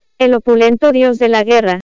El opulento Dios de la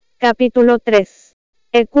guerra. Capítulo 3.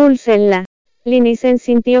 Ecúlsenla. Linisen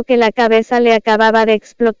sintió que la cabeza le acababa de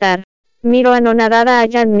explotar. Miró anonadada a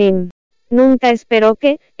Jannin. Nunca esperó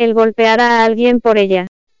que él golpeara a alguien por ella.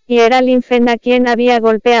 Y era Lin Fen a quien había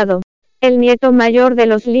golpeado. El nieto mayor de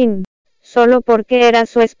los Lin. Solo porque era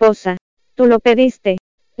su esposa. Tú lo pediste.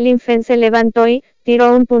 Lin Fen se levantó y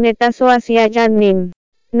tiró un puñetazo hacia Jannin.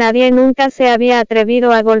 Nadie nunca se había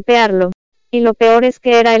atrevido a golpearlo. Y lo peor es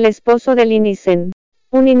que era el esposo de Linisen.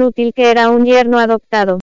 Un inútil que era un yerno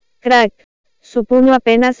adoptado. Crack. Su puño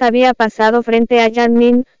apenas había pasado frente a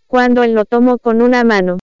Jannin, cuando él lo tomó con una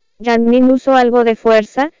mano. Jannin usó algo de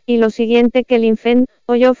fuerza, y lo siguiente que Lin Fen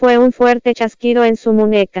oyó fue un fuerte chasquido en su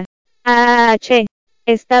muñeca. ¡Ah!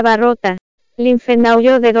 Estaba rota. Lin Fen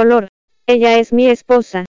aulló de dolor. Ella es mi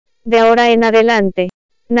esposa. De ahora en adelante.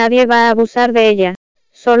 Nadie va a abusar de ella.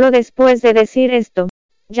 Solo después de decir esto,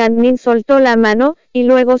 Jannin soltó la mano, y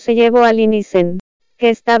luego se llevó a Linisen, que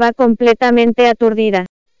estaba completamente aturdida.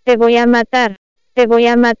 Te voy a matar. Te voy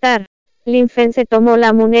a matar. Lin Fen se tomó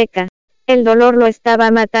la muñeca. El dolor lo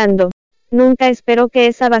estaba matando. Nunca esperó que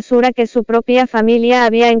esa basura que su propia familia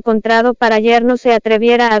había encontrado para yerno se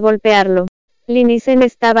atreviera a golpearlo. Linisen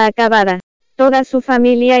estaba acabada. Toda su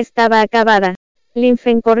familia estaba acabada. Lin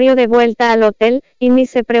Fen corrió de vuelta al hotel, y ni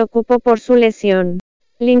se preocupó por su lesión.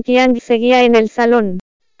 Lin Qiang seguía en el salón,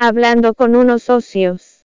 hablando con unos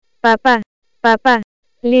socios. Papá.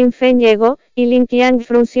 Lin Fen llegó, y Lin Qiang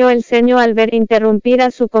frunció el ceño al ver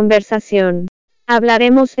interrumpida su conversación.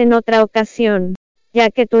 Hablaremos en otra ocasión,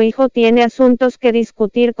 ya que tu hijo tiene asuntos que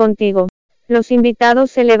discutir contigo. Los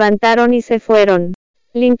invitados se levantaron y se fueron.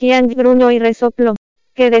 Lin Qiang gruñó y resopló.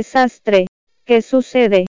 ¡Qué desastre! ¿Qué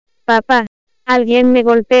sucede? Papá. Alguien me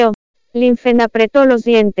golpeó. Lin Fen apretó los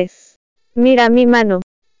dientes. Mira mi mano.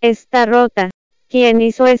 Está rota. ¿Quién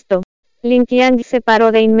hizo esto? Lin Qiang se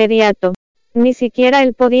paró de inmediato. Ni siquiera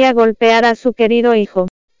él podía golpear a su querido hijo.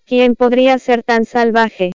 ¿Quién podría ser tan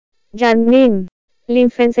salvaje? Jannin. Lin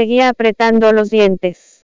Fen seguía apretando los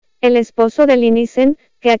dientes. El esposo de Linisen,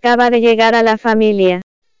 que acaba de llegar a la familia.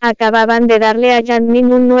 Acababan de darle a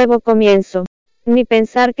Jannin un nuevo comienzo. Ni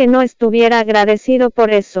pensar que no estuviera agradecido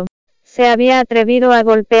por eso. Se había atrevido a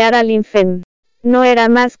golpear a Lin Fen. No era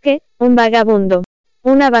más que un vagabundo.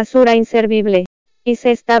 Una basura inservible. Y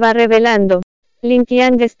se estaba rebelando. Lin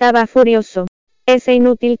Qiang estaba furioso. Ese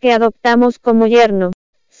inútil que adoptamos como yerno.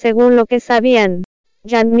 Según lo que sabían,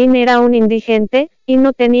 Jannin era un indigente, y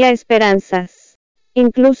no tenía esperanzas.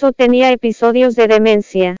 Incluso tenía episodios de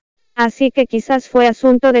demencia. Así que quizás fue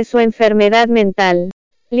asunto de su enfermedad mental.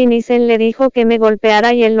 Linisen le dijo que me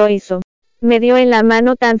golpeara y él lo hizo. Me dio en la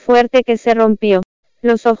mano tan fuerte que se rompió.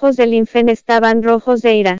 Los ojos de Lin Fen estaban rojos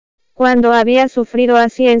de ira. Cuando había sufrido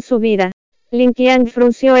así en su vida. Lin Qiang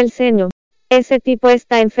frunció el ceño. Ese tipo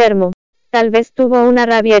está enfermo. Tal vez tuvo una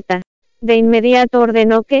rabieta. De inmediato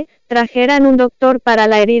ordenó que trajeran un doctor para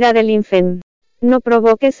la herida de Lin Fen. No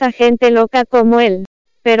provoques a gente loca como él.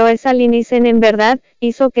 Pero esa Linisen en verdad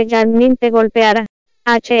hizo que Jannin te golpeara.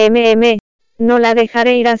 No la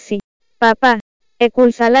dejaré ir así. Papá.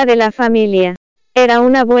 Expúlsala de la familia. Era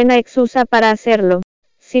una buena excusa para hacerlo.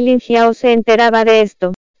 Si Lin Jiao se enteraba de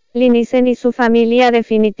esto, Linisen y su familia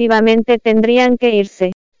definitivamente tendrían que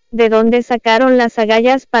irse. ¿De dónde sacaron las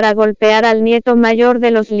agallas para golpear al nieto mayor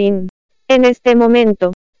de los Lin? En este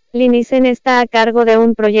momento, Linisen está a cargo de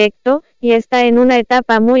un proyecto, y está en una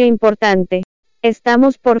etapa muy importante.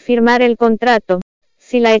 Estamos por firmar el contrato.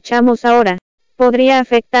 Si la echamos ahora, podría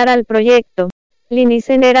afectar al proyecto.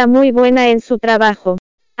 Linisen era muy buena en su trabajo.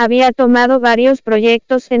 Había tomado varios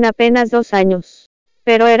proyectos en apenas 2 años.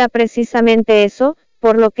 Pero era precisamente eso,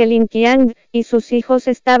 por lo que Lin Qiang y sus hijos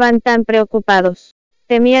estaban tan preocupados.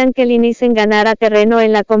 Temían que Linisen ganara terreno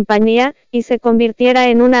en la compañía, y se convirtiera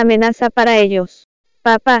en una amenaza para ellos.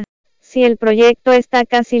 Papá, si el proyecto está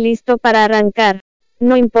casi listo para arrancar,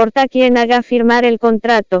 no importa quién haga firmar el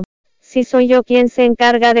contrato. Si soy yo quien se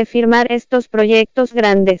encarga de firmar estos proyectos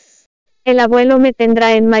grandes, el abuelo me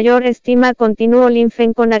tendrá en mayor estima, continuó Lin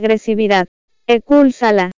Fen con agresividad.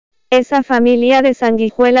 Expúlsala. Esa familia de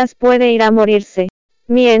sanguijuelas puede ir a morirse.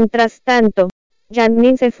 Mientras tanto,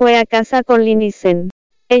 Jannin se fue a casa con Linisen.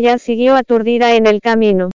 Ella siguió aturdida en el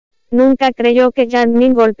camino. Nunca creyó que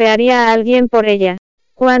Jannin golpearía a alguien por ella.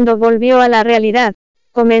 Cuando volvió a la realidad,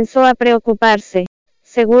 comenzó a preocuparse.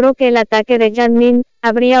 Seguro que el ataque de Jannin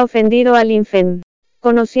habría ofendido a Lin Fen.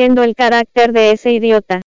 Conociendo el carácter de ese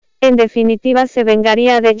idiota, en definitiva se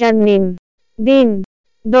vengaría de Jannin. Din.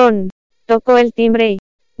 Don. Tocó el timbre y,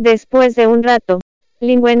 después de un rato,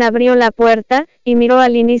 Lin Wen abrió la puerta, y miró a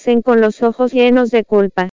Linisen con los ojos llenos de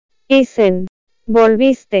culpa. Isen.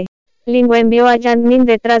 ¿Volviste? Lingwen vio a Janmin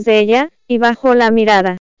detrás de ella, y bajó la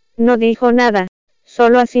mirada. No dijo nada.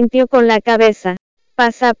 Solo asintió con la cabeza.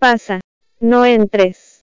 Pasa, pasa. No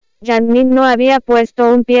entres. Janmin no había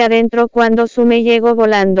puesto un pie adentro cuando Sume llegó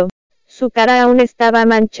volando. Su cara aún estaba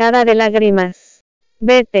manchada de lágrimas.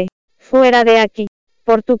 Vete. Fuera de aquí.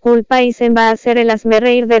 Por tu culpa Isen va a ser el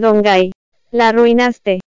hazmerreír de Dongai. La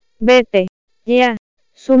arruinaste. Vete. Ya.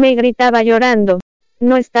 Sume gritaba llorando.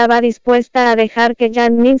 No estaba dispuesta a dejar que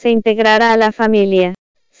Janmin se integrara a la familia.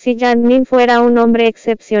 Si Janmin fuera un hombre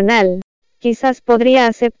excepcional, quizás podría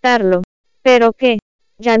aceptarlo. ¿Pero qué?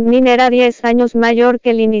 Janmin era 10 años mayor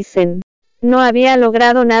que Lin Isen. No había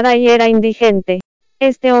logrado nada y era indigente.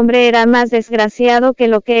 Este hombre era más desgraciado que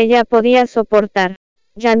lo que ella podía soportar.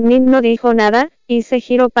 Janmin no dijo nada, y se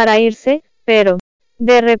giró para irse, pero,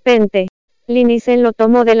 de repente, Lin Isen lo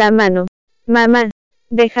tomó de la mano. Mamá,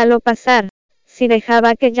 déjalo pasar. Si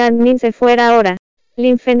dejaba que Janmin se fuera ahora,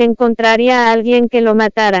 Lin Fen encontraría a alguien que lo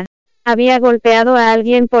matara. Había golpeado a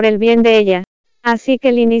alguien por el bien de ella. Así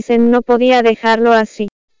que Lin Isen no podía dejarlo así.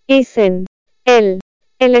 Isen. Él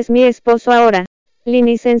es mi esposo ahora. Lin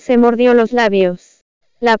Isen se mordió los labios.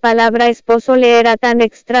 La palabra esposo le era tan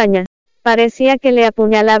extraña. Parecía que le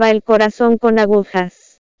apuñalaba el corazón con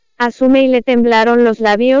agujas. A Sumei le temblaron los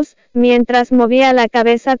labios, mientras movía la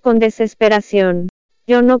cabeza con desesperación.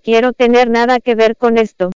 Yo no quiero tener nada que ver con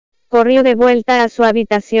esto. Corrió de vuelta a su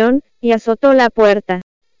habitación, y azotó la puerta.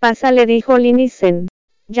 Pasa, le dijo Lin Isen.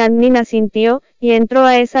 Janmin asintió, y entró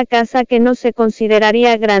a esa casa que no se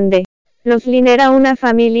consideraría grande. Los Lin era una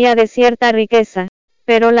familia de cierta riqueza.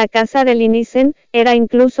 Pero la casa de Lin Isen era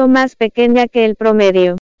incluso más pequeña que el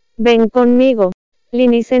promedio. Ven conmigo.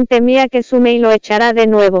 Lin Isen temía que Sumei lo echara de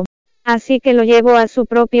nuevo. Así que lo llevó a su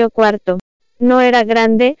propio cuarto. No era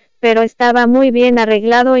grande, pero estaba muy bien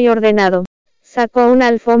arreglado y ordenado. Sacó una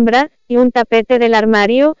alfombra y un tapete del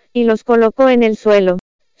armario, y los colocó en el suelo.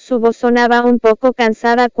 Su voz sonaba un poco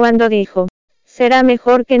cansada cuando dijo: será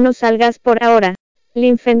mejor que no salgas por ahora.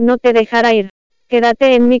 Lin Fen no te dejará ir.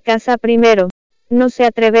 Quédate en mi casa primero. No se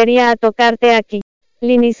atrevería a tocarte aquí.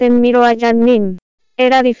 Lin Isen miró a Janmin.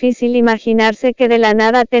 Era difícil imaginarse que de la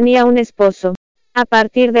nada tenía un esposo. A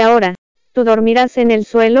partir de ahora, tú dormirás en el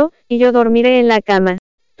suelo, y yo dormiré en la cama.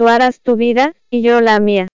 Tú harás tu vida, y yo la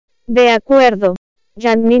mía. De acuerdo.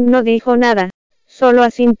 Janmin no dijo nada. Solo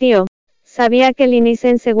asintió. Sabía que Lin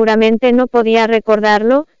Isen seguramente no podía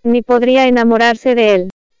recordarlo, ni podría enamorarse de él.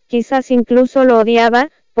 Quizás incluso lo odiaba,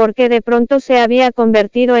 porque de pronto se había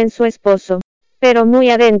convertido en su esposo. Pero muy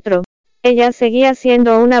adentro, ella seguía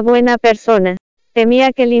siendo una buena persona.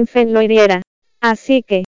 Temía que Lin Fen lo hiriera. Así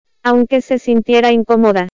que, aunque se sintiera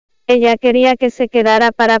incómoda, ella quería que se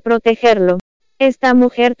quedara para protegerlo. Esta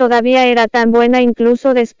mujer todavía era tan buena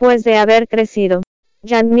incluso después de haber crecido.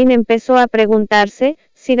 Janmin empezó a preguntarse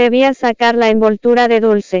si debía sacar la envoltura de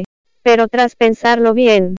dulce. Pero tras pensarlo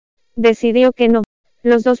bien, decidió que no.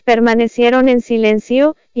 Los dos permanecieron en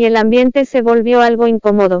silencio, y el ambiente se volvió algo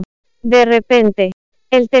incómodo. De repente,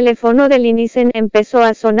 el teléfono de Lin Isen empezó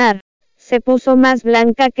a sonar. Se puso más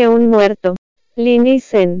blanca que un muerto. Lin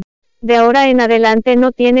Isen, de ahora en adelante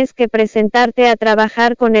no tienes que presentarte a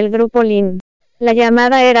trabajar con el grupo Lin. La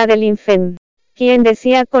llamada era de Lin Fen, quien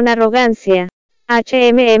decía con arrogancia: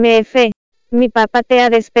 HMMF, mi papá te ha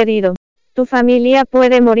despedido. Tu familia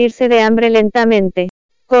puede morirse de hambre lentamente.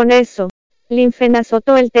 Con eso, Lin Fen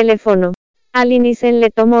azotó el teléfono. A Lin Isen le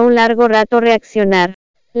tomó un largo rato reaccionar.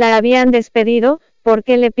 La habían despedido,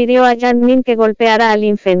 porque le pidió a Janmin que golpeara a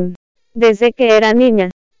Lin Fen. Desde que era niña,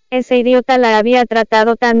 ese idiota la había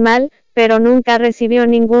tratado tan mal, pero nunca recibió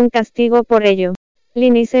ningún castigo por ello.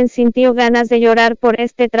 Lin Isen sintió ganas de llorar por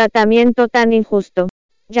este tratamiento tan injusto.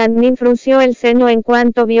 Janmin frunció el ceño en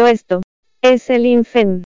cuanto vio esto. Ese Lin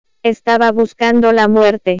Fen estaba buscando la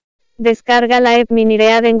muerte. Descarga la app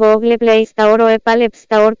Miniread en Google Play Store o Apple App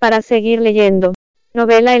Store para seguir leyendo.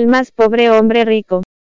 Novela El más pobre hombre rico.